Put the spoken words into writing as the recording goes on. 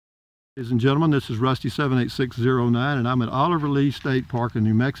Ladies and gentlemen, this is Rusty 78609 and I'm at Oliver Lee State Park in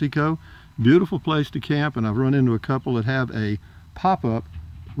New Mexico. Beautiful place to camp, and I've run into a couple that have a pop-up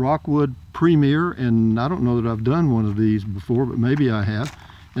ROCKWOOD Premier, and I don't know that I've done one of these before, but maybe I have.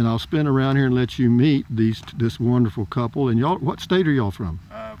 And I'll spin around here and let you meet this wonderful couple. And y'all, what state are y'all from?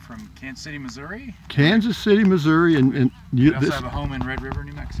 From Kansas City, Missouri. Kansas City, Missouri, and you also have a home in Red River,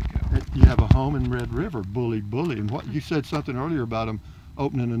 New Mexico. You have a home in Red River, bully. And what you said something earlier about them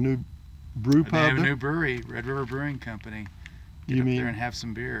opening a new brew pub. They have a new brewery, Red River Brewing Company. Get up there and have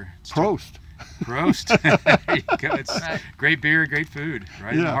some beer. Prost. Prost. There you go. It's great beer, great food,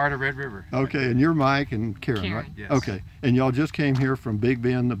 right in the heart of Red River. Okay, and you're Mike and Karen, right? Yes. Okay, and y'all just came here from Big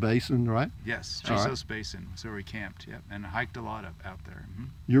Bend, the Basin, right? Yes, Chisos Basin. So we camped, and hiked a lot out there.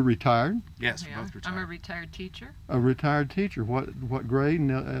 You're retired? Yes, we're both retired. I'm a retired teacher. A retired teacher. What grade?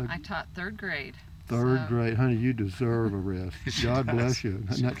 I taught third grade. Third grade, honey, you deserve a rest. God bless you.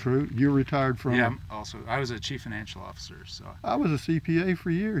 Isn't that true? You're retired from? Yeah, I was a chief financial officer. So I was a CPA for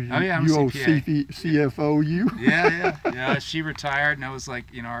years. Oh yeah, I'm you a old CPA. CFO, you? Yeah. She retired, and I was like,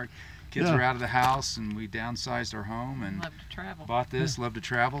 our kids were out of the house, and we downsized our home and love to travel. Bought this, love to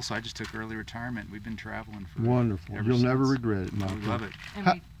travel, so I just took early retirement. We've been traveling for wonderful. You'll never regret it, Mike. We love it. And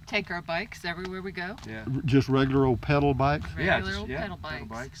we take our bikes everywhere we go. Yeah. Just regular old pedal bikes? Regular old pedal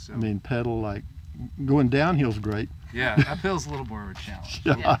bikes. So. I mean, pedal like. Going downhill's great. Yeah, uphill's a little more of a challenge.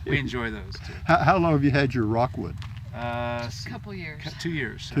 We enjoy those too. How long have you had your ROCKWOOD? A couple years. 2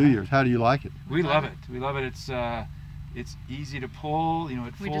 years. 2 years. How do you like it? We love it. We love it. It's easy to pull.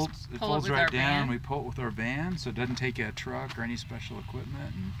 It folds right down. We pull it with our van, so it doesn't take a truck or any special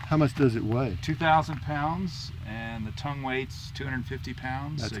equipment. How much does it weigh? 2,000 pounds, and the tongue weight's 250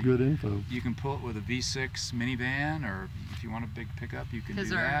 pounds. That's good info. You can pull it with a V6 minivan, or if you want a big pickup, you can do that.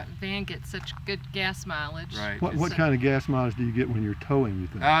 Because our van gets such good gas mileage. Right. What kind of gas mileage do you get when you're towing, you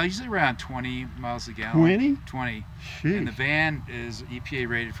think? Usually around 20 miles a gallon. 20? 20. Sheesh. And the van is EPA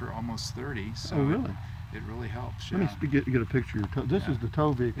rated for almost 30. So oh, really? It really helps. Let me get a picture of your tow. This is the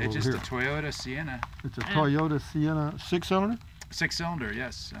tow vehicle. It's just over a Toyota Sienna. It's a Toyota Sienna 6-cylinder? 6-cylinder,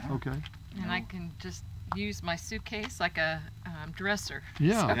 yes. Okay. And I can just use my suitcase like a dresser.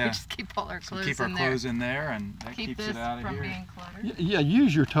 Yeah. So we just keep all our clothes in there. Keep our clothes in there, and that keeps it out of here. Keep this from being cluttered. Yeah,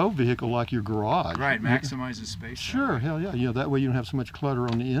 use your tow vehicle like your garage. Right, maximizes space. Sure, hell yeah. That way you don't have so much clutter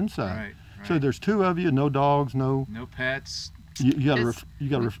on the inside. Right. So there's 2 of you, no dogs, no pets. You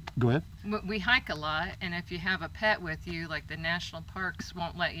gotta go ahead. We hike a lot, and if you have a pet with you, like the national parks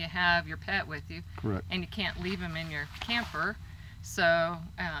won't let you have your pet with you. Correct. And you can't leave him in your camper, so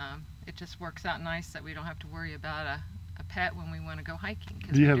it just works out nice that we don't have to worry about a pet when we want to go hiking.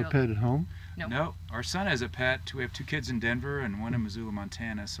 Do you have a pet at home? No. Our son has a pet. We have 2 kids in Denver and 1 in Missoula,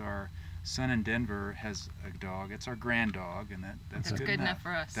 Montana. So our son in Denver has a dog. It's our grand dog, and that's good enough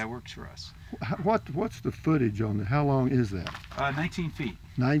for us. That works for us. What's the footage on it? How long is that? 19 feet.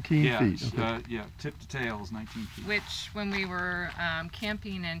 19 feet. Okay. Tip to tail is 19 feet. Which, when we were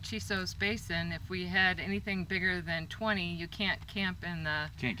camping in Chisos Basin, if we had anything bigger than 20, you can't camp in the.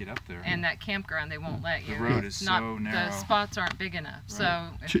 Can't get up there. And that campground, they won't let you. The road is so narrow. The spots aren't big enough.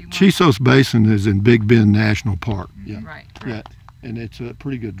 Right. So. Chisos Basin is in Big Bend National Park. Yeah. Right. Yeah. And it's a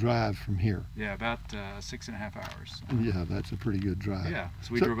pretty good drive from here. Yeah, about 6.5 hours. Yeah, that's a pretty good drive. Yeah,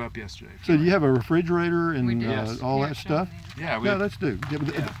 so we drove up yesterday. So do you have a refrigerator and all that stuff? Yeah, let's do.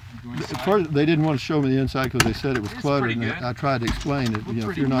 Yeah, they didn't want to show me the inside because they said it was cluttered. And I tried to explain it.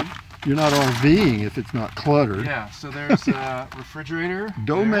 If you're not RVing if it's not cluttered. Yeah, so there's a refrigerator.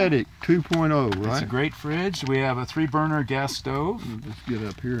 Dometic 2.0, right? It's a great fridge. We have a 3-burner gas stove. Let's get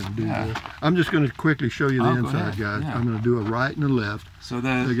up here and do this. I'm just going to quickly show you the inside, guys. I'm going to do a right and a left. So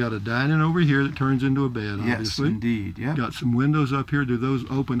they got a dining over here that turns into a bed, obviously. Yes, indeed. Yeah. Got some windows up here. Do those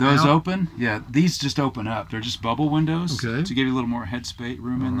open Those out? open? Yeah, these just open up. They're just bubble windows to give you a little more headspace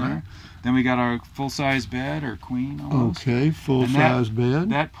room in there. Then we got our full-size bed, or queen almost. Okay, full-size bed.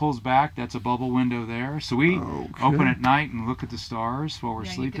 That pulls back. That's a bubble window there. So we open at night and look at the stars while we're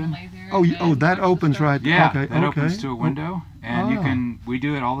sleeping. You can lay there that opens right there. Yeah, that opens to a window. And we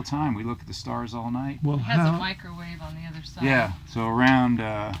do it all the time. We look at the stars all night. Well, it has a microwave on the other side. Yeah, so around,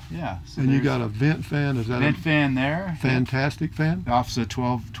 So and you got a vent fan, is that vent fan there. Fantastic fan? Off the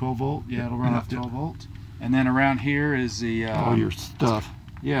 12 volt, it'll run off 12 volt. And then around here is the... all your stuff.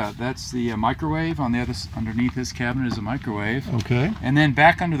 Yeah, that's the microwave. On the other, underneath this cabinet is a microwave. Okay. And then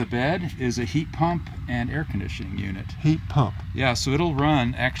back under the bed is a heat pump and air conditioning unit. Heat pump. Yeah, so it'll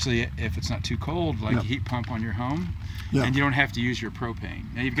run, actually, if it's not too cold, like a heat pump on your home. Yeah. And you don't have to use your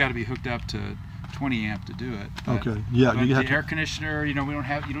propane. Now you've got to be hooked up to 20 amp to do it. Okay. Yeah. But the air conditioner, we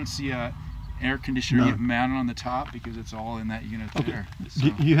don't see air conditioner unit mounted on the top because it's all in that unit there. So.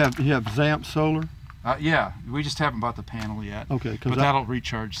 You have ZAMP solar? Yeah, we just haven't bought the panel yet. Okay, but that'll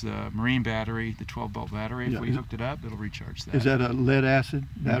recharge the marine battery, the 12-volt battery. If we hooked it up, it'll recharge that. Is that a lead acid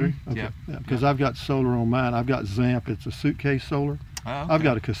battery? Mm-hmm. Okay. Yeah. Because I've got solar on mine. I've got ZAMP. It's a suitcase solar. Oh, okay. I've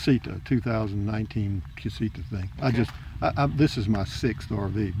got a Casita, 2019 Casita thing. Okay. This is my 6th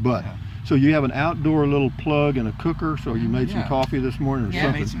RV. But so you have an outdoor little plug and a cooker. So you made some coffee this morning or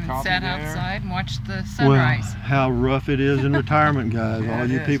something. Made some coffee sat outside and watched the sunrise. Well, how rough it is in retirement, guys. All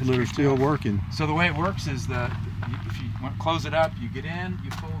you people that are still working. So the way it works is that if you want to close it up, you get in, you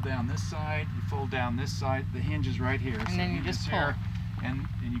fold down this side, you fold down this side. The hinge is right here. And then you just pull. And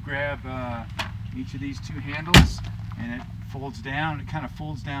you grab each of these 2 handles, and it folds down. It kind of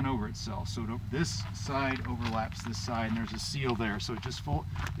folds down over itself. So this side overlaps this side, and there's a seal there. So it just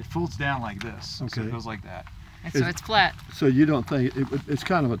folds down like this. Okay. So it goes like that. And so it's flat. So you don't think it's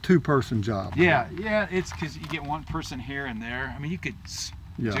kind of a 2-person job? Yeah, yeah. It's because you get 1 person here and there. I mean, you could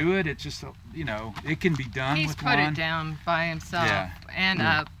do it. It's just it can be done. He's with put one. it down by himself and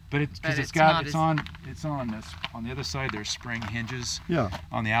up. But it's on this on the other side. There's spring hinges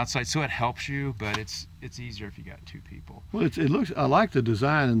on the outside, so it helps you. But it's easier if you got 2 people. Well, it looks. I like the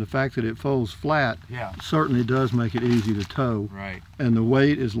design and the fact that it folds flat. Yeah, certainly does make it easy to tow. Right. And the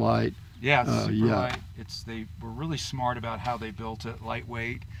weight is light. Yeah, it's super light. They were really smart about how they built it,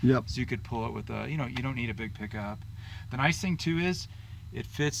 lightweight. Yep. So you could pull it with you don't need a big pickup. The nice thing too is it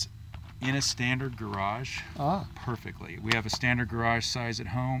fits in a standard garage perfectly. We have a standard garage size at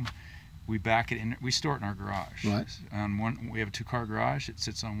home. We back it in. We store it in our garage. Right. We have a 2-car garage. It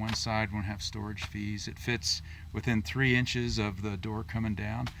sits on one side. Won't have storage fees. It fits within 3 inches of the door coming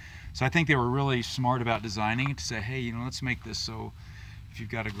down. So I think they were really smart about designing it to say, hey, let's make this so if you've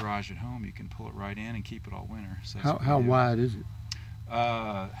got a garage at home, you can pull it right in and keep it all winter. So how wide is it?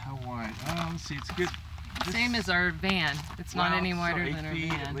 How wide? Let's see. It's good. Same as our van. It's not any wider than our van.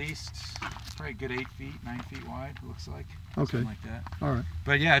 8 feet at least. It's probably a good 8 feet, 9 feet wide. It looks like. Okay. Something like that. All right.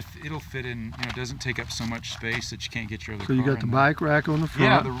 But yeah, it'll fit in. It doesn't take up so much space that you can't get your other car. So you got the bike rack on the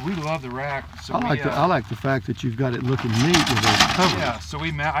front. Yeah, we love the rack. So I like the fact that you've got it looking neat with those covers. Yeah. So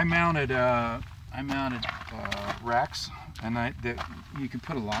I mounted racks, and you can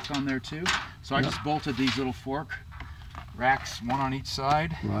put a lock on there too. So I just bolted these little fork racks, 1 on each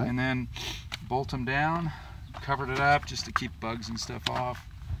side, and then bolt them down, covered it up just to keep bugs and stuff off,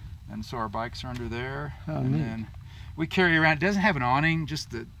 and so our bikes are under there. Then we carry around. It doesn't have an awning,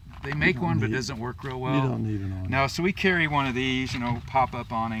 they make one, but it doesn't work real well. You don't need an awning. No, so we carry one of these,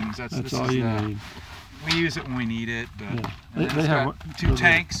 pop-up awnings. That's all you need. We use it when we need it, but they have 2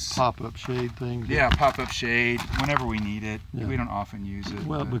 tanks. Pop-up shade things. Yeah, pop-up shade whenever we need it. Yeah. We don't often use it.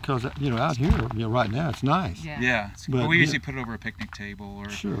 Well, because out here, right now it's nice. Yeah. But we usually put it over a picnic table or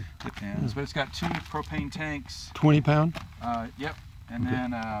depends. But it's got 2 propane tanks. 20-pound. Yep. And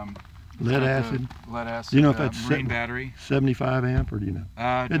then lead acid. Lead acid. Do you know if that's marine battery? 75 amp, or do you know?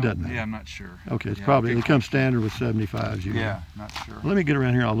 It doesn't matter. Yeah, I'm not sure. Okay, it's probably it comes standard with 75s. Not sure. Let me get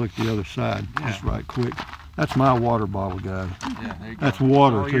around here. I'll look at the other side just right quick. That's my water bottle, guys. Yeah, there you go. That's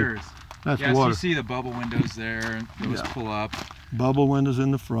water all too. Yours. That's water. water. So you see the bubble windows there. Those pull up. Bubble windows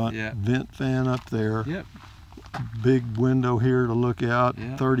in the front. Yeah. Vent fan up there. Yep. Big window here to look out.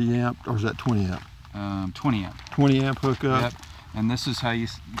 30 amp, or is that 20 amp? 20 amp. 20 amp hookup. Yep. And this is how you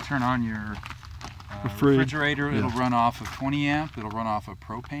turn on your refrigerator. It'll run off of 20 amp. It'll run off of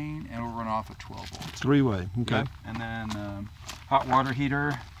propane, and it'll run off of 12 volts. 3-way. Okay. Yep. And then hot water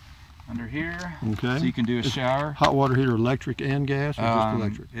heater under here. Okay. So you can do a shower. Hot water heater, electric and gas, or just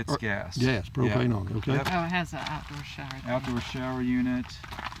electric? It's gas. Gas, propane only. Okay. Yep. Oh, it has an outdoor shower. Outdoor shower unit.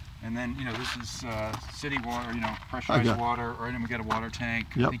 And then, this is city water, pressurized water, or then we got a water tank.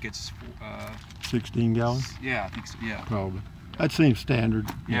 Yep. I think it's 16 gallons? Yeah, I think so, yeah. Probably. That seems standard.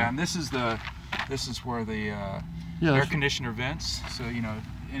 Yeah, and this is where the air conditioner vents. So,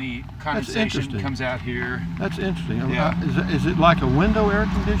 any condensation comes out here. That's interesting. Yeah. Is it like a window air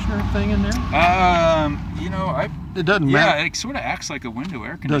conditioner thing in there? It doesn't matter. Yeah, it sort of acts like a window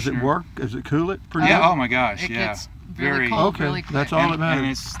air conditioner. Does it work? Does it cool it pretty good? well? Oh my gosh, it gets very cold really quick. That's all that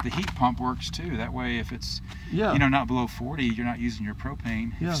matters. And the heat pump works too. That way, if it's not below 40, you're not using your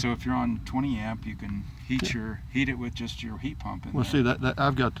propane. Yeah. So if you're on 20 amp, you can heat it with just your heat pump in there. See, that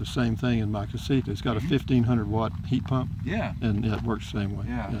I've got the same thing in my Casita. It's got a 1500 watt heat pump. Yeah. And it works the same way.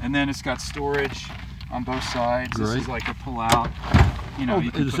 Yeah. And then it's got storage on both sides. Great. This is like a pull out.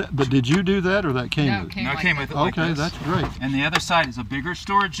 But did you do that, or that came with it? No, it came with it. Like okay, this. That's great. And the other side is a bigger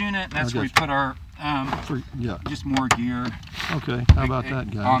storage unit, and that's where we put our just more gear. Okay, how about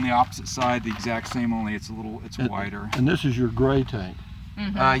that, guys? On the opposite side, the exact same, only it's wider. And this is your gray tank.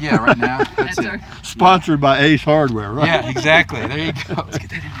 Yeah, right now. That's it. Sponsored by Ace Hardware, right? Yeah, exactly. There you go. Let's get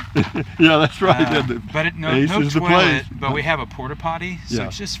that in. Yeah, that's right. But no is toilet. But we have a porta potty, so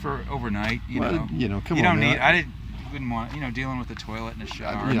it's just for overnight. You know, come you on. don't need. Wouldn't want dealing with the toilet and a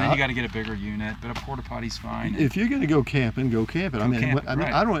shower, and then you got to get a bigger unit. But a porta potty's fine. If you're gonna go camping, go camping.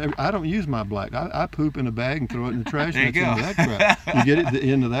 I don't use my black. I poop in a bag and throw it in the trash. There you go. That crap. You get it, the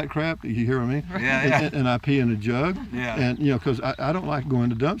end of that crap. You hear what I mean? Yeah. And I pee in a jug. Yeah. And because I don't like going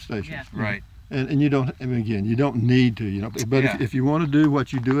to dump stations. Yeah. Right. And you don't. I mean, again, you don't need to. But if you want to do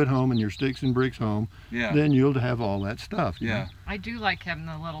what you do at home and your sticks and bricks home, then you'll have all that stuff. You know? I do like having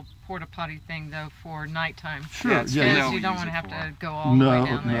the little porta potty thing though for nighttime. Sure. Because you don't want to have to go all the way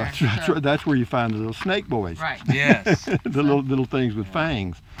down there. That's where you find the little snake boys. Right. Yes. The little things with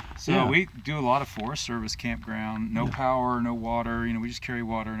fangs. So we do a lot of Forest Service campground. No power, no water. We just carry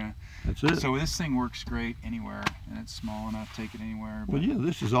water in a. That's it. So this thing works great anywhere, and it's small enough to take it anywhere. Well,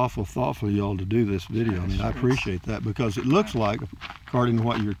 this is awful thoughtful of y'all to do this video. I mean, I appreciate that because it looks like, according to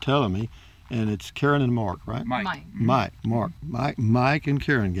what you're telling me, and it's Karen and Mark, right? Mike. Mike and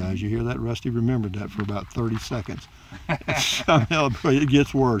Karen, guys. You hear that? Rusty remembered that for about 30 seconds. Somehow, it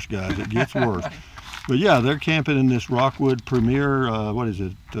gets worse, guys. It gets worse. But yeah, they're camping in this ROCKWOOD Premier. What is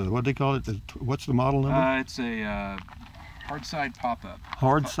it? What do they call it? What's the model number? It's a hard side pop-up.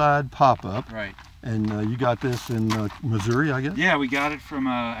 Hard side pop-up. Right. And you got this in Missouri, I guess? Yeah, we got it from.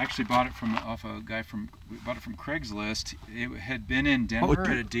 Actually, bought it off a guy we bought it from Craigslist. It had been in Denver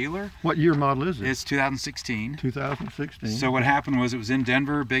at a dealer. What year model is it? It's 2016. 2016. So what happened was it was in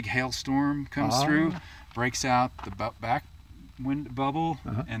Denver. Big hailstorm comes through, breaks out the back wind bubble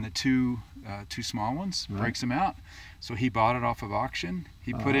and the two small ones, breaks them out. So he bought it off of auction.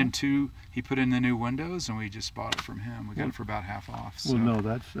 He put in the new windows, and we just bought it from him. We got it for about half off. So. Well, no,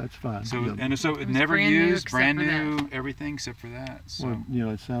 that's fine. So so it never used, brand new, everything except for that. So well,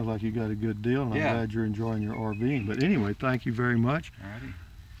 it sounds like you got a good deal, and I'm glad you're enjoying your RVing. But anyway, thank you very much. Alrighty.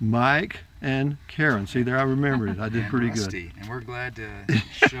 Mike and Karen. See there, I remembered it. I did pretty Rusty. good. And we're glad to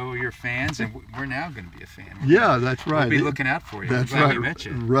show your fans, and we're now going to be a fan. That's right. We'll be looking out for you. That's right. We met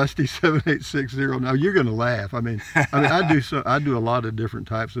you. Rusty 7860. Now you're going to laugh. I mean, I do a lot of different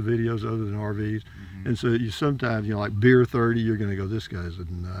types of videos other than RVs. And so you sometimes, like Beer 30, you're going to go, this guy's a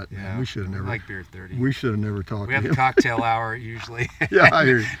nut. Yeah, we should have never. Like Beer 30. We should have never talked to him. We have a cocktail hour usually. Yeah, I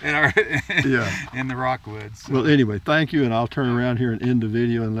hear you. In the ROCKWOOD. So. Well, anyway, thank you, and I'll turn around here and end the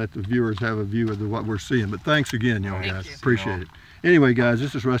video and let the viewers have a view of what we're seeing. But thanks again, y'all guys. Appreciate it. Anyway, guys,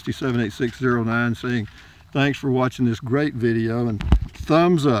 this is Rusty 78609 saying thanks for watching this great video, and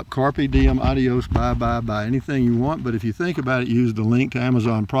thumbs up. Carpe diem, adios, bye, bye, bye. Anything you want, but if you think about it, use the link to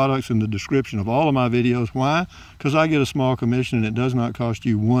Amazon products in the description of all of my videos. Why? Because I get a small commission, and it does not cost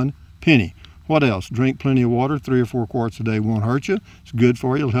you 1 penny. What else? Drink plenty of water. 3 or 4 quarts a day won't hurt you. It's good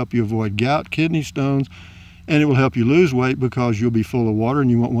for you. It'll help you avoid gout, kidney stones, and it will help you lose weight because you'll be full of water and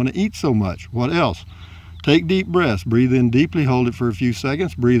you won't want to eat so much. What else? Take deep breaths. Breathe in deeply, hold it for a few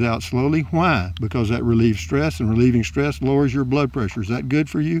seconds, breathe out slowly. Why? Because that relieves stress, and relieving stress lowers your blood pressure. Is that good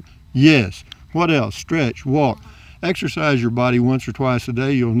for you? Yes. What else? Stretch, walk. Exercise your body once or twice a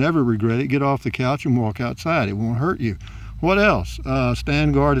day. You'll never regret it. Get off the couch and walk outside. It won't hurt you. What else?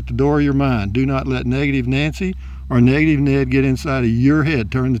 Stand guard at the door of your mind. Do not let negative Nancy or negative Ned get inside of your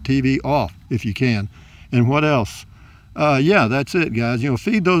head. Turn the TV off if you can. And what else? Yeah, that's it, guys.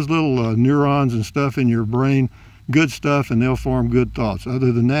 Feed those little neurons and stuff in your brain good stuff, and they'll form good thoughts.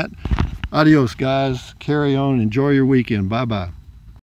 Other than that, adios, guys. Carry on. Enjoy your weekend. Bye-bye.